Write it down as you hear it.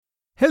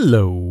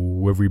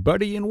Hello,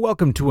 everybody, and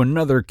welcome to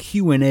another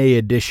Q&A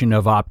edition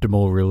of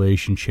Optimal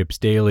Relationships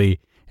Daily,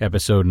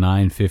 episode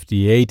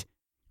 958.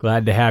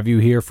 Glad to have you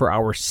here for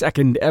our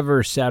second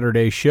ever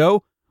Saturday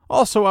show,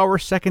 also our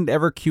second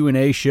ever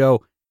Q&A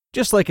show.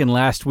 Just like in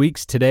last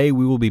week's, today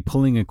we will be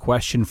pulling a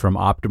question from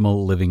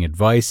Optimal Living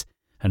Advice,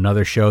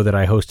 another show that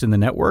I host in the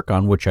network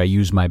on which I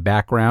use my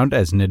background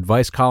as an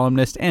advice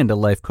columnist and a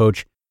life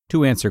coach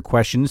to answer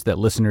questions that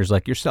listeners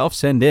like yourself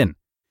send in.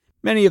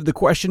 Many of the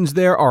questions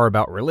there are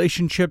about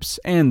relationships,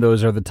 and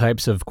those are the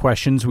types of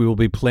questions we will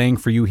be playing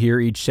for you here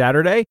each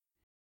Saturday.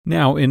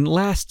 Now, in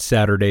last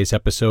Saturday's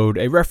episode,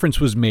 a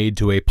reference was made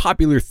to a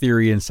popular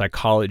theory in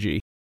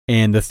psychology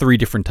and the 3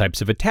 different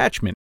types of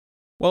attachment.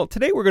 Well,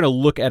 today we're going to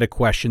look at a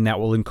question that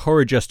will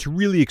encourage us to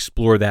really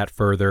explore that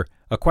further,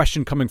 a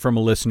question coming from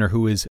a listener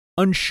who is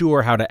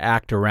unsure how to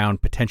act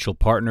around potential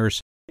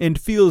partners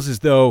and feels as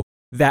though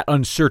that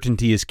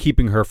uncertainty is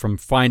keeping her from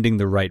finding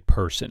the right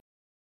person.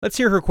 Let's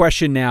hear her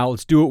question now.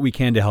 Let's do what we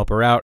can to help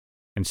her out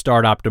and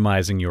start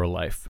optimizing your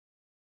life.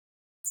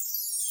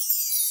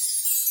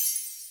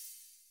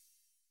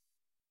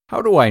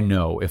 How do I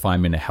know if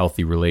I'm in a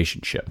healthy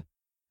relationship?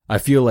 I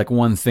feel like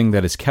one thing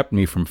that has kept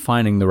me from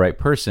finding the right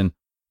person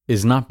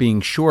is not being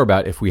sure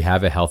about if we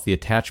have a healthy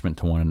attachment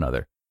to one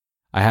another.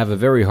 I have a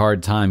very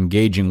hard time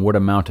gauging what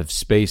amount of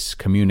space,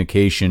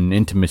 communication,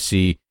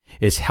 intimacy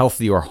is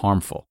healthy or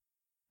harmful.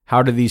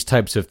 How do these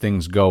types of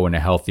things go in a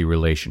healthy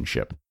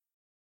relationship?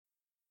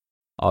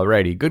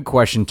 Alrighty, good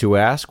question to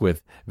ask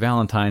with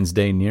Valentine's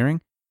Day nearing.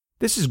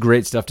 This is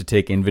great stuff to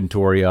take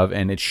inventory of,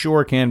 and it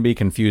sure can be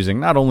confusing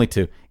not only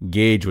to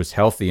gauge what's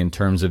healthy in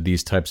terms of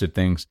these types of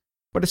things,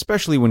 but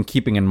especially when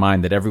keeping in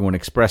mind that everyone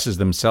expresses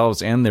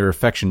themselves and their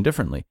affection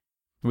differently.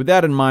 With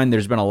that in mind,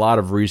 there's been a lot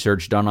of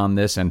research done on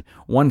this, and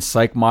one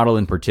psych model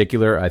in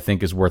particular I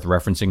think is worth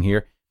referencing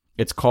here.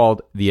 It's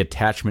called the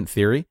attachment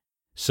theory.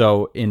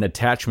 So in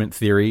attachment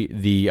theory,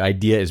 the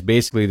idea is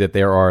basically that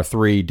there are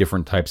 3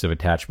 different types of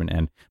attachment.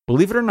 And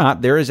believe it or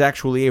not, there is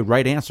actually a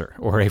right answer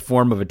or a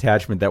form of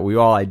attachment that we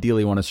all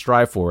ideally want to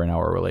strive for in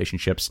our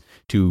relationships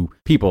to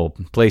people,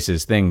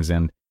 places, things,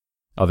 and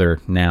other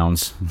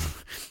nouns.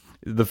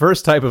 The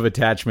first type of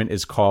attachment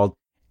is called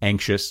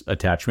anxious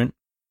attachment.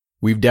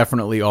 We've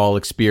definitely all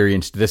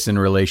experienced this in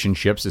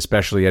relationships,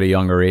 especially at a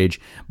younger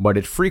age, but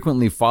it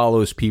frequently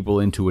follows people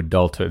into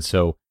adulthood,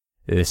 so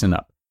listen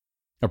up.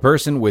 A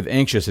person with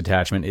anxious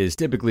attachment is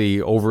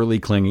typically overly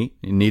clingy,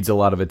 needs a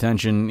lot of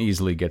attention,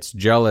 easily gets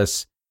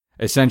jealous.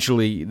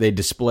 Essentially, they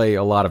display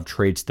a lot of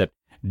traits that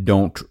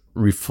don't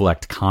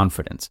reflect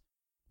confidence.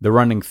 The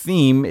running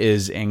theme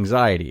is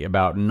anxiety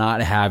about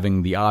not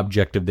having the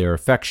object of their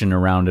affection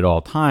around at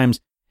all times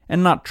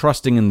and not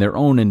trusting in their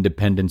own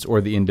independence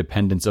or the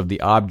independence of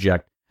the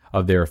object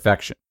of their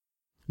affection.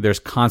 There's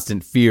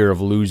constant fear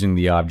of losing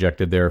the object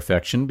of their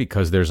affection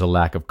because there's a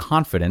lack of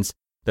confidence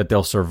that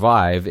they'll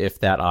survive if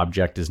that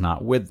object is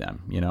not with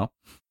them,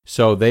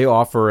 So they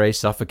offer a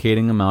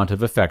suffocating amount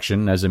of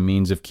affection as a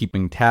means of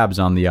keeping tabs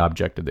on the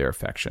object of their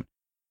affection.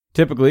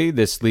 Typically,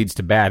 this leads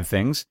to bad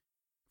things.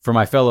 For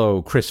my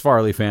fellow Chris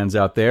Farley fans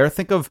out there,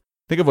 think of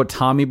what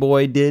Tommy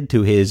Boy did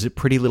to his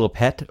pretty little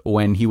pet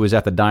when he was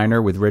at the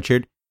diner with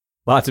Richard.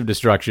 Lots of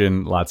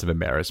destruction, lots of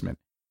embarrassment.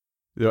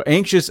 The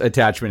anxious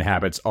attachment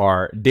habits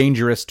are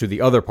dangerous to the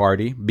other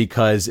party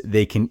because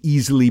they can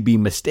easily be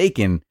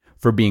mistaken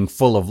for being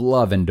full of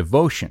love and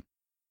devotion.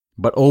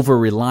 But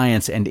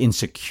over-reliance and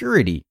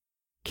insecurity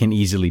can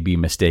easily be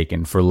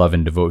mistaken for love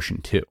and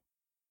devotion too.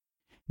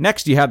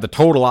 Next, you have the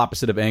total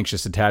opposite of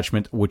anxious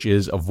attachment, which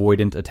is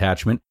avoidant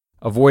attachment.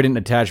 Avoidant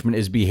attachment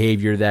is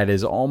behavior that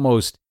is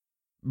almost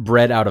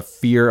bred out of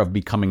fear of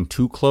becoming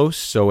too close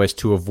so as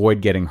to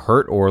avoid getting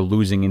hurt or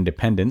losing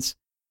independence.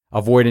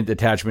 Avoidant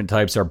attachment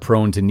types are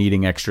prone to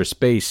needing extra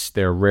space.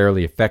 They're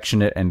rarely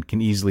affectionate and can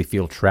easily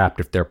feel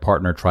trapped if their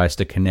partner tries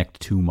to connect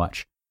too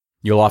much.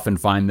 You'll often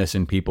find this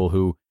in people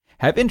who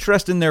have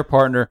interest in their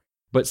partner,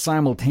 but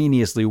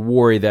simultaneously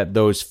worry that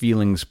those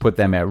feelings put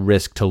them at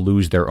risk to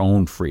lose their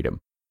own freedom.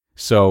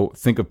 So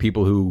think of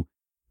people who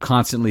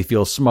constantly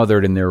feel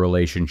smothered in their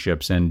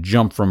relationships and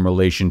jump from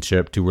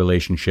relationship to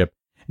relationship,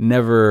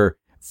 never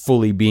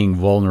fully being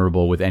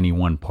vulnerable with any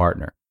one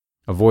partner.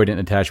 Avoidant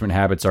attachment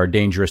habits are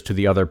dangerous to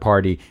the other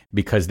party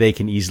because they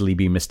can easily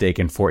be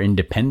mistaken for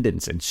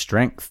independence and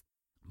strength.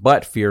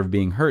 But fear of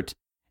being hurt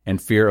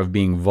and fear of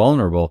being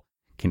vulnerable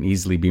can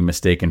easily be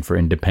mistaken for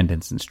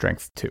independence and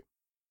strength too.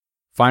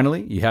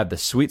 Finally, you have the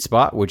sweet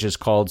spot, which is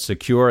called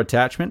secure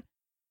attachment.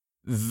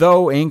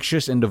 Though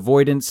anxious and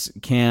avoidance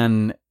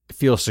can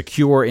feel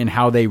secure in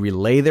how they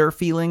relay their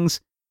feelings,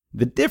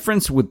 the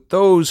difference with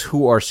those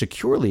who are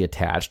securely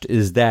attached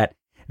is that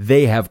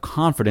they have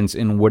confidence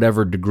in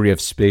whatever degree of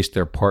space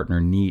their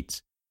partner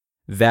needs.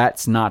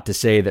 That's not to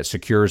say that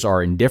secures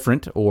are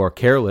indifferent or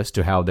careless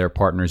to how their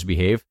partners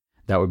behave.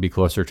 That would be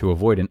closer to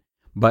avoidant.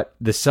 But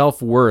the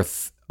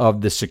self-worth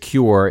of the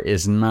secure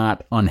is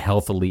not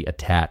unhealthily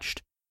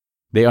attached.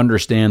 They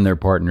understand their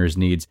partner's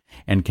needs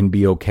and can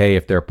be okay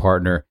if their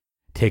partner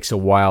takes a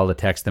while to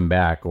text them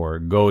back or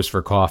goes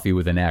for coffee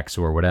with an ex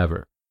or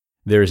whatever.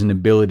 there is an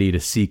ability to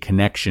see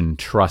connection,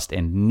 trust,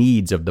 and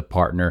needs of the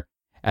partner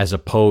as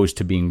opposed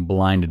to being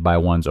blinded by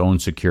one's own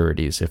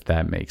securities, if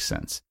that makes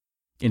sense.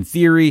 In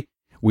theory,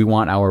 we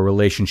want our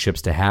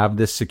relationships to have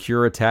this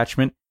secure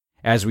attachment.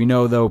 As we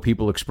know, though,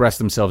 people express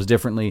themselves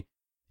differently,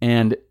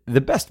 and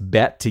the best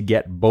bet to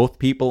get both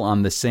people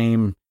on the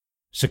same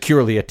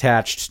securely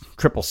attached,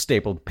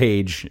 triple-stapled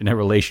page in a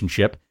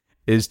relationship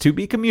is to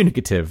be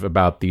communicative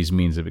about these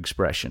means of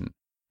expression.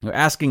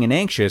 Asking an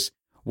anxious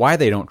why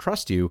they don't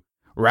trust you,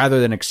 rather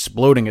than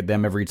exploding at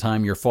them every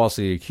time you're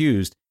falsely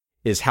accused,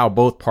 is how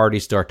both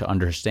parties start to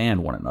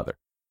understand one another.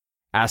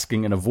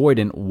 Asking an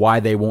avoidant why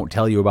they won't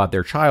tell you about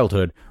their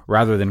childhood,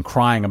 rather than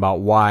crying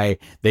about why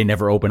they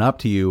never open up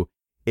to you,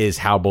 is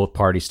how both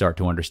parties start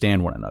to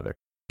understand one another.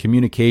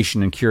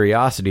 Communication and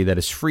curiosity that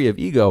is free of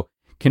ego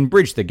can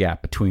bridge the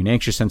gap between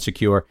anxious and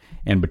secure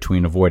and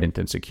between avoidant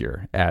and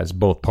secure, as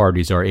both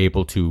parties are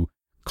able to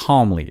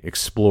calmly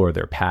explore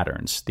their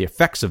patterns, the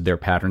effects of their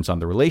patterns on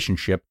the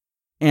relationship,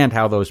 and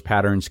how those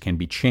patterns can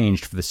be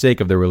changed for the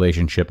sake of the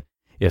relationship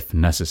if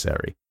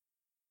necessary.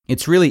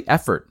 It's really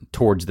effort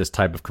towards this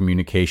type of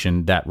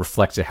communication that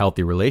reflects a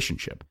healthy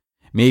relationship,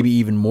 maybe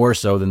even more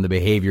so than the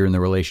behavior in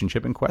the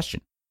relationship in question.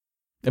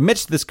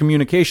 Amidst this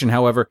communication,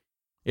 however,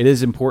 it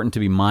is important to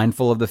be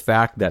mindful of the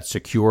fact that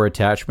secure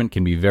attachment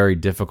can be very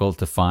difficult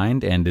to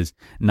find and is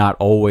not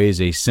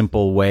always a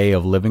simple way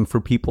of living for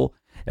people,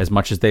 as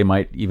much as they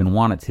might even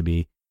want it to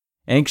be.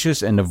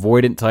 Anxious and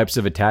avoidant types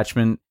of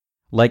attachment,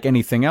 like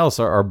anything else,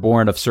 are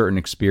born of certain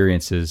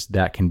experiences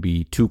that can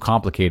be too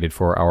complicated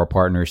for our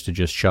partners to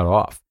just shut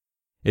off.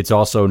 It's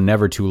also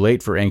never too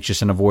late for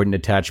anxious and avoidant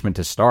attachment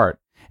to start,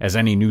 as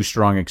any new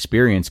strong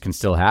experience can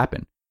still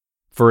happen.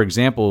 For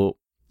example,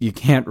 you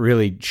can't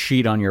really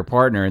cheat on your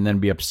partner and then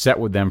be upset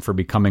with them for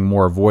becoming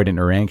more avoidant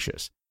or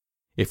anxious.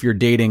 If you're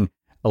dating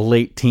a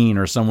late teen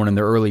or someone in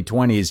their early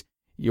 20s,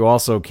 you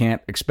also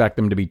can't expect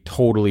them to be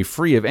totally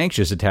free of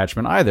anxious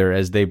attachment either,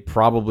 as they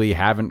probably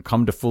haven't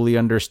come to fully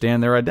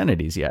understand their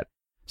identities yet.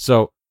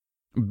 So,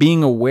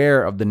 being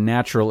aware of the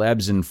natural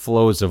ebbs and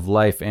flows of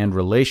life and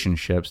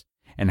relationships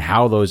and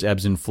how those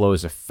ebbs and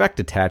flows affect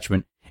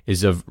attachment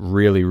is of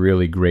really,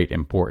 really great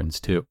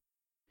importance too.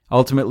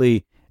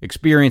 Ultimately,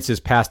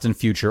 experiences past and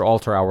future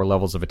alter our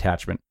levels of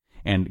attachment,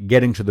 and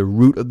getting to the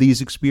root of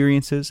these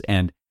experiences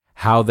and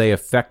how they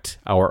affect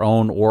our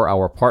own or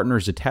our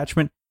partner's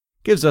attachment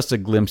gives us a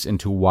glimpse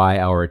into why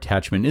our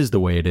attachment is the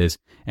way it is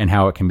and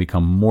how it can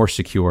become more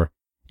secure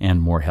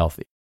and more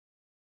healthy.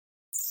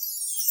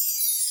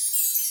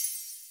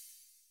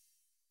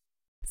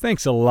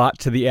 Thanks a lot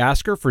to the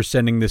asker for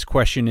sending this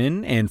question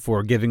in and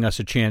for giving us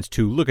a chance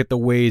to look at the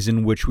ways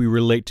in which we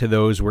relate to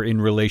those we're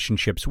in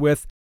relationships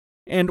with.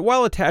 And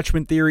while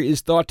attachment theory is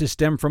thought to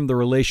stem from the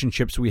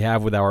relationships we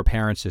have with our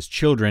parents as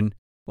children,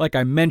 like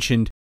I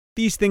mentioned,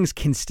 these things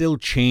can still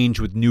change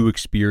with new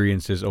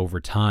experiences over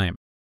time.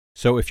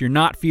 So if you're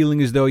not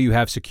feeling as though you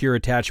have secure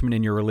attachment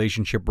in your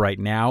relationship right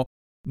now,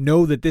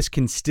 know that this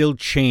can still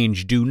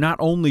change due not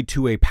only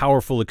to a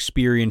powerful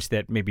experience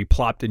that may be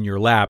plopped in your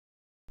lap,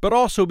 but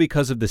also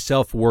because of the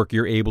self-work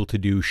you're able to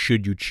do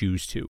should you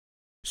choose to.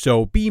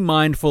 So be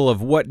mindful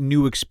of what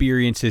new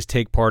experiences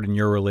take part in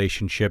your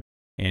relationship,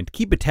 and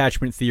keep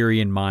attachment theory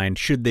in mind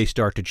should they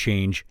start to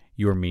change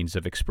your means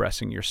of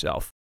expressing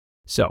yourself.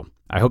 So,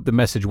 I hope the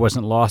message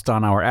wasn't lost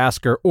on our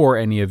asker or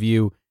any of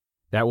you.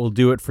 That will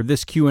do it for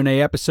this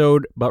Q&A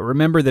episode, but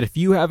remember that if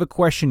you have a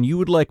question you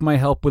would like my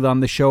help with on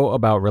the show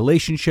about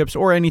relationships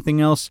or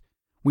anything else,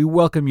 we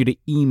welcome you to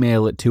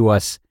email it to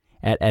us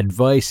at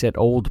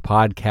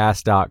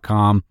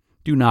advice@oldpodcast.com.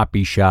 Do not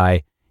be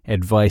shy,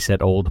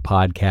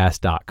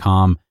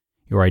 advice@oldpodcast.com.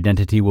 Your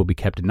identity will be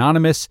kept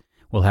anonymous.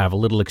 We'll have a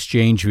little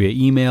exchange via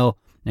email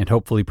and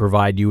hopefully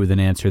provide you with an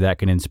answer that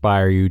can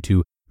inspire you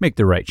to make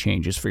the right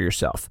changes for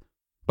yourself.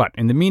 But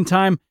in the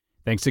meantime,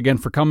 thanks again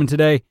for coming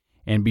today,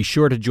 and be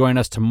sure to join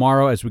us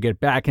tomorrow as we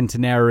get back into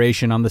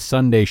narration on the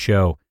Sunday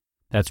show.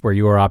 That's where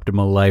your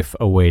optimal life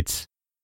awaits.